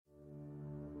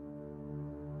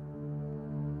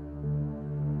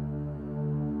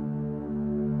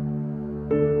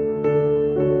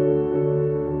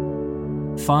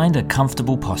Find a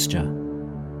comfortable posture,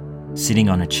 sitting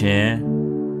on a chair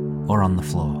or on the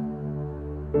floor.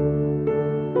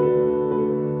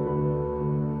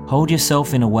 Hold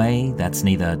yourself in a way that's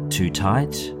neither too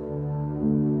tight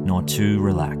nor too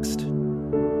relaxed.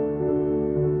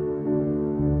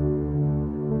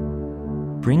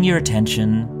 Bring your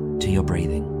attention to your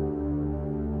breathing.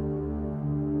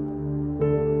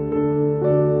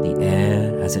 The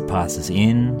air as it passes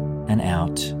in and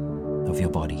out of your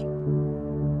body.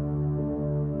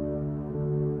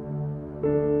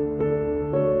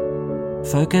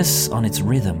 Focus on its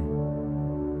rhythm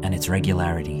and its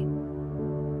regularity.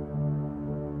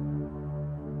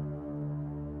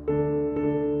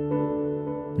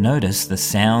 Notice the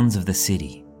sounds of the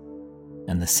city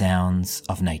and the sounds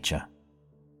of nature.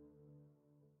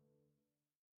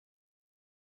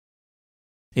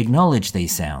 Acknowledge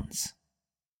these sounds.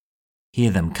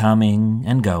 Hear them coming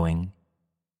and going,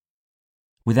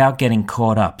 without getting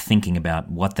caught up thinking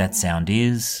about what that sound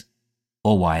is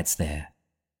or why it's there.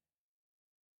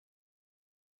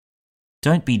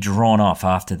 Don't be drawn off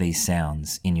after these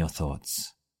sounds in your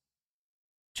thoughts.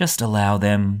 Just allow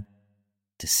them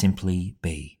to simply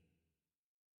be.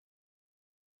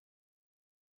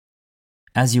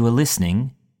 As you are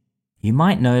listening, you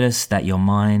might notice that your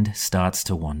mind starts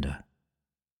to wander.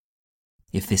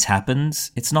 If this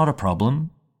happens, it's not a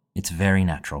problem, it's very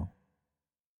natural.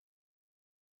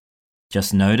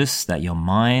 Just notice that your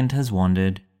mind has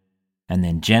wandered and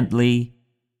then gently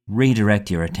redirect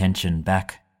your attention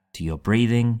back to your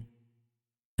breathing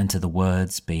and to the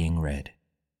words being read.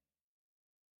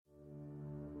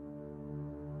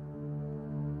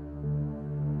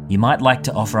 You might like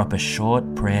to offer up a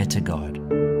short prayer to God,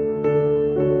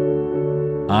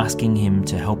 asking Him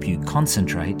to help you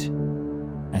concentrate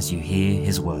as you hear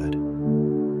His word.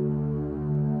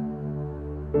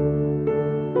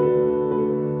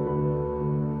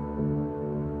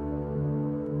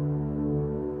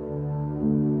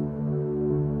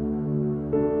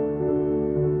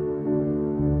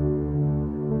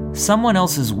 Someone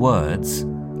else's words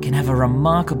can have a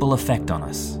remarkable effect on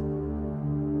us.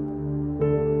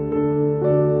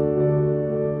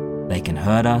 They can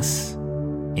hurt us,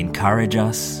 encourage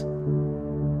us,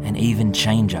 and even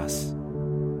change us.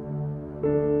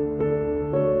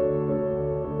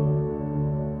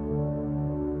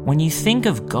 When you think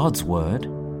of God's word,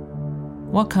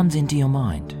 what comes into your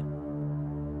mind?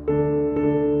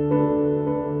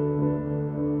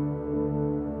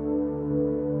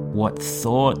 What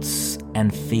thoughts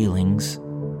and feelings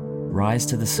rise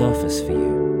to the surface for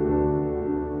you?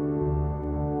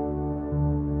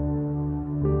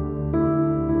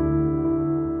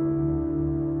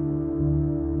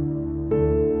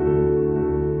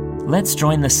 Let's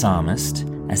join the psalmist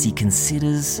as he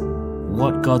considers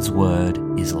what God's word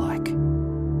is like.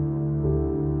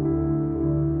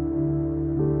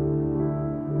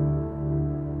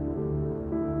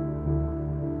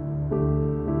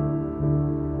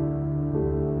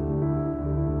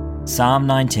 Psalm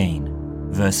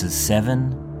 19, verses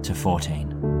 7 to 14.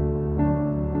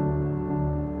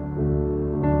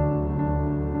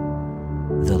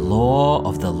 The law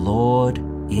of the Lord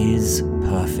is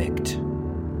perfect,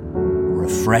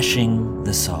 refreshing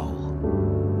the soul.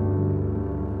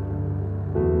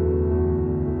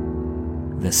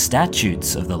 The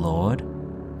statutes of the Lord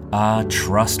are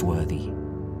trustworthy,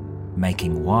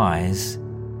 making wise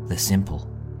the simple.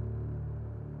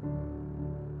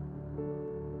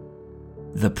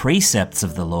 The precepts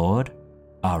of the Lord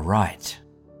are right,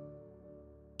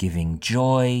 giving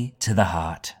joy to the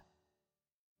heart.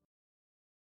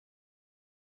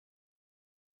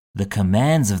 The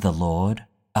commands of the Lord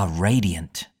are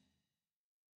radiant,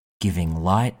 giving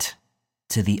light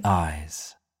to the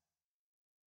eyes.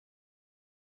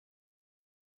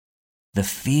 The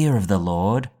fear of the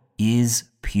Lord is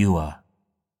pure,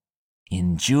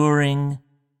 enduring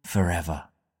forever.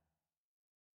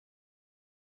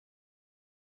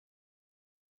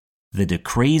 The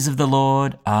decrees of the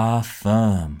Lord are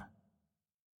firm,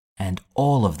 and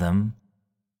all of them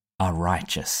are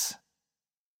righteous.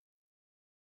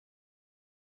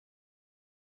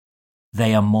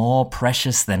 They are more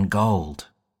precious than gold,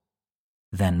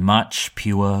 than much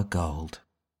pure gold.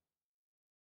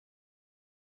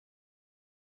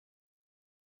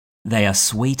 They are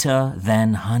sweeter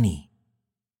than honey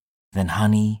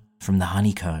from the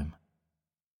honeycomb.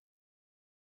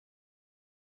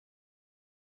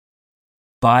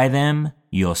 By them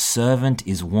your servant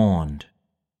is warned.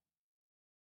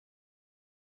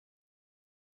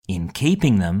 In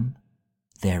keeping them,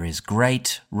 there is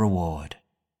great reward.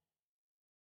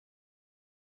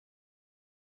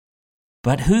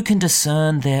 But who can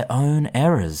discern their own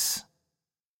errors?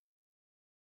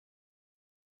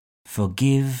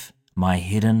 Forgive my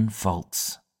hidden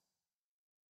faults.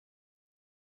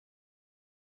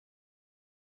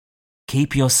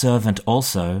 Keep your servant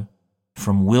also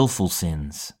from willful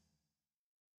sins.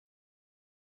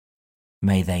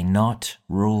 May they not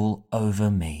rule over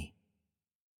me.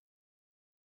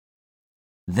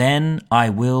 Then I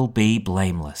will be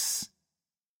blameless,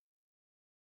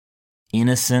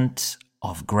 innocent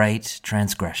of great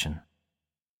transgression.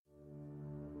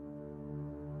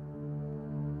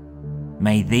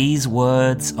 May these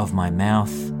words of my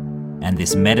mouth and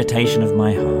this meditation of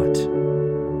my heart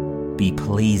be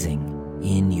pleasing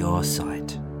in your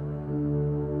sight.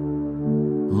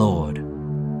 Lord,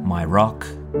 my rock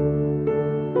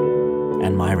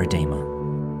and my Redeemer.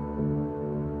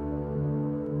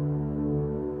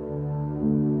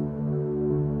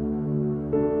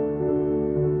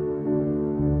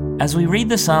 As we read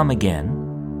the psalm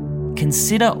again,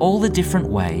 consider all the different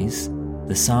ways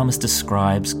the psalmist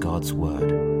describes God's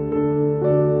word.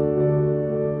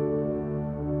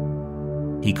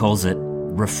 He calls it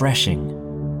refreshing,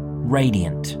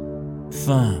 radiant,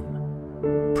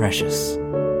 firm, precious.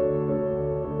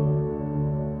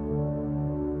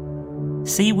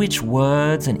 See which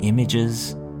words and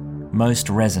images most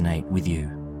resonate with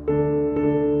you.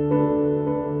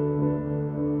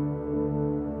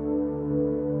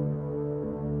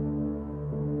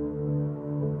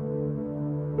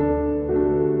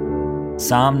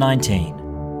 Psalm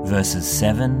 19, verses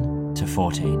 7 to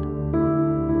 14.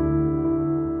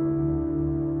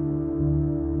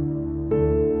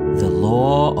 The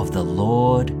law of the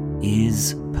Lord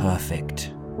is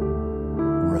perfect,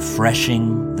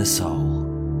 refreshing the soul.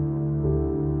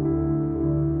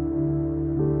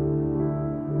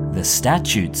 The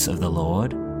statutes of the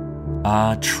Lord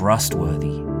are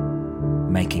trustworthy,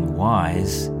 making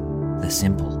wise the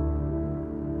simple.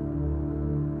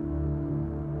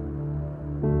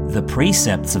 The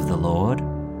precepts of the Lord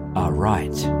are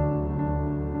right,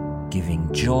 giving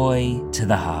joy to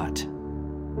the heart.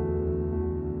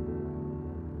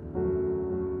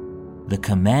 The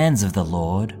commands of the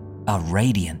Lord are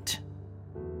radiant,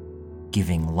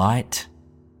 giving light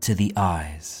to the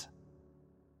eyes.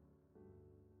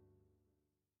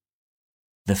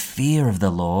 The fear of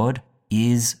the Lord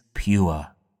is pure,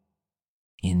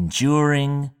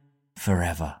 enduring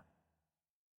forever.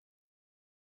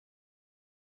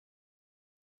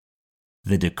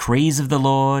 The decrees of the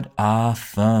Lord are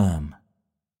firm,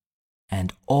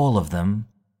 and all of them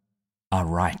are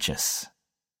righteous.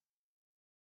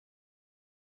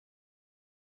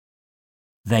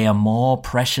 They are more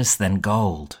precious than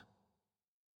gold,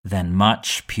 than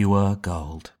much pure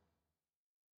gold.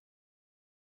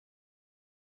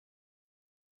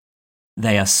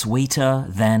 They are sweeter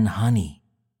than honey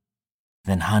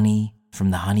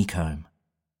from the honeycomb.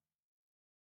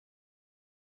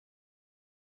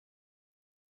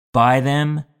 By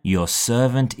them your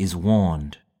servant is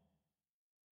warned.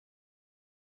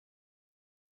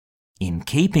 In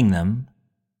keeping them,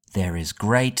 there is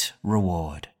great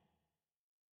reward.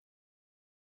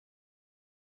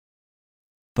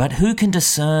 But who can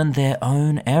discern their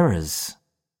own errors?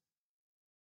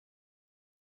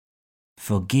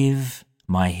 Forgive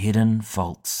my hidden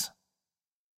faults.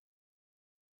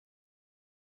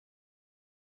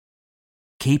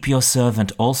 Keep your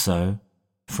servant also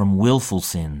from willful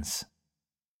sins.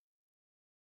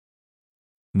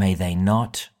 May they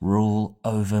not rule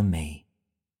over me.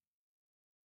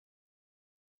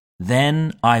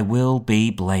 Then I will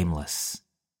be blameless,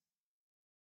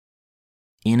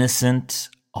 innocent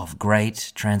of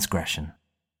great transgression.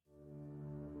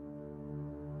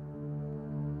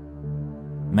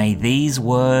 May these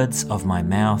words of my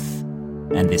mouth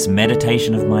and this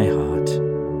meditation of my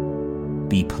heart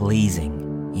be pleasing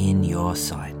in your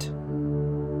sight.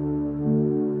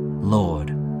 Lord,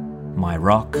 my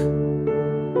rock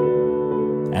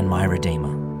and my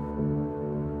Redeemer.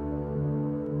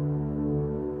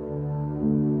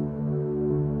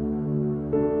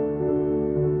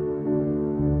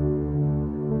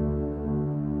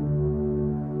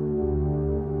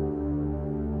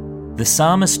 The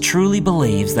psalmist truly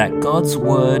believes that God's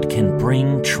word can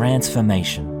bring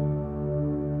transformation.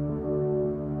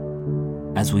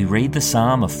 As we read the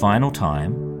psalm a final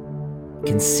time,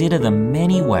 consider the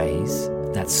many ways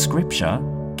that Scripture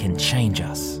can change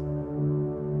us.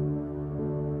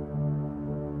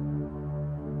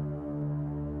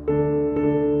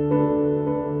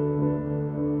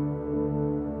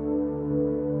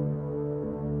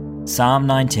 Psalm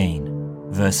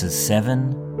 19, verses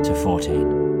 7 to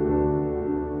 14.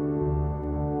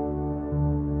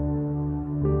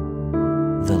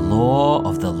 The law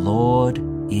of the Lord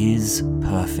is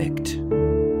perfect,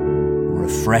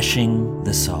 refreshing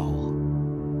the soul.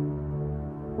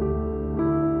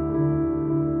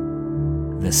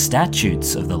 The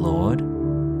statutes of the Lord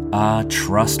are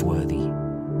trustworthy,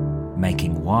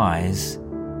 making wise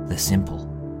the simple.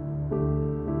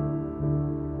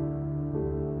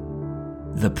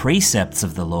 The precepts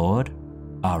of the Lord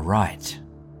are right,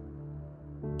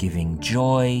 giving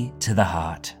joy to the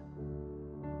heart.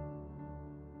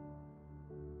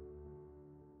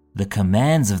 The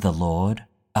commands of the Lord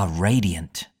are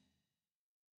radiant,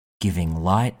 giving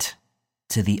light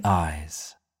to the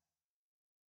eyes.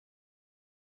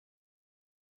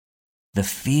 The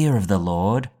fear of the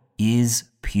Lord is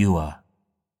pure,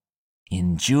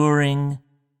 enduring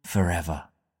forever.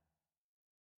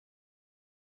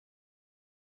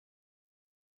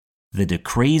 The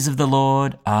decrees of the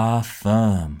Lord are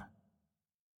firm,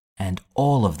 and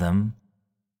all of them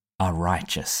are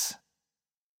righteous.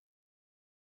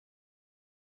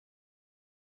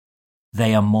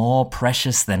 They are more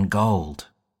precious than gold,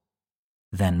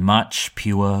 than much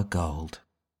pure gold.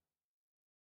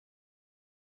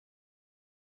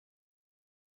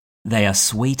 They are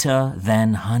sweeter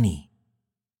than honey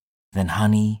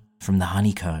from the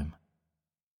honeycomb.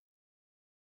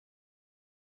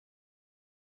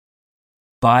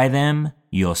 By them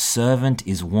your servant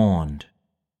is warned.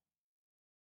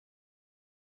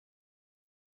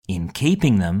 In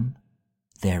keeping them,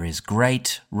 there is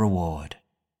great reward.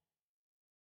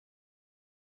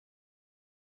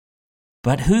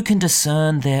 But who can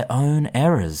discern their own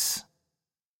errors?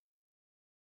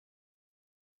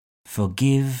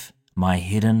 Forgive my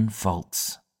hidden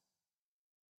faults.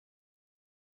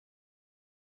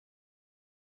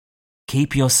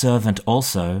 Keep your servant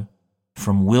also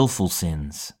from willful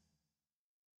sins.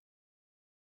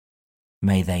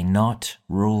 May they not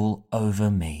rule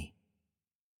over me.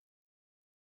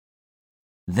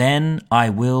 Then I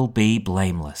will be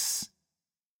blameless,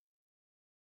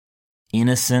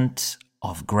 innocent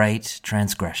of great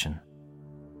transgression.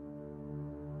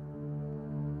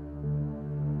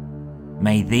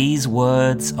 May these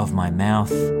words of my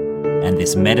mouth and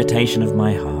this meditation of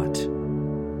my heart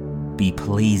be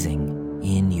pleasing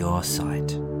in your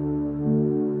sight.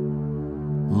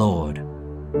 Lord,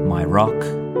 my rock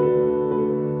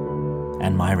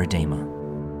and my Redeemer.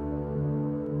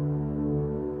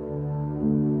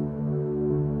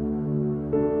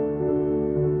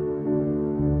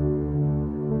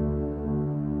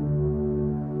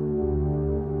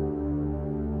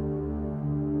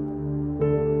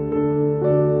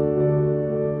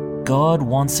 God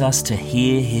wants us to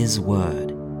hear His word,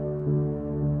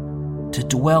 to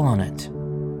dwell on it,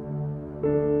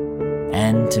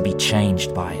 and to be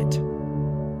changed by it.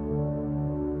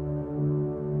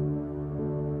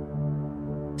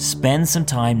 Spend some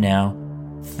time now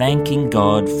thanking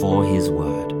God for His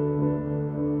word,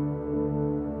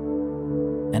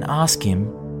 and ask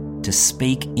Him to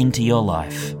speak into your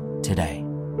life today.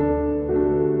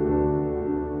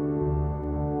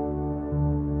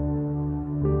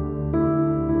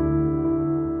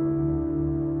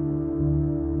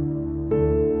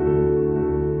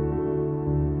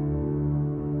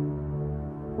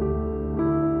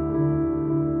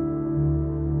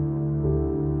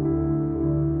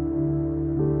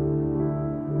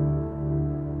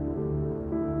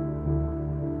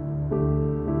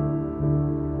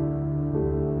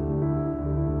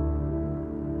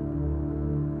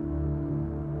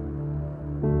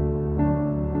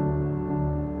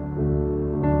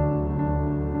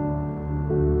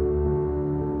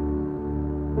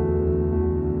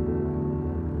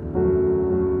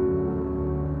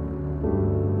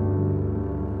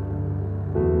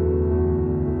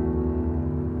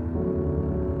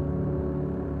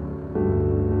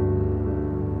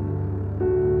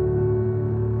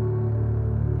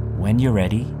 When you're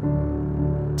ready,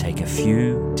 take a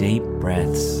few deep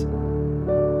breaths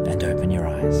and open your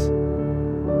eyes.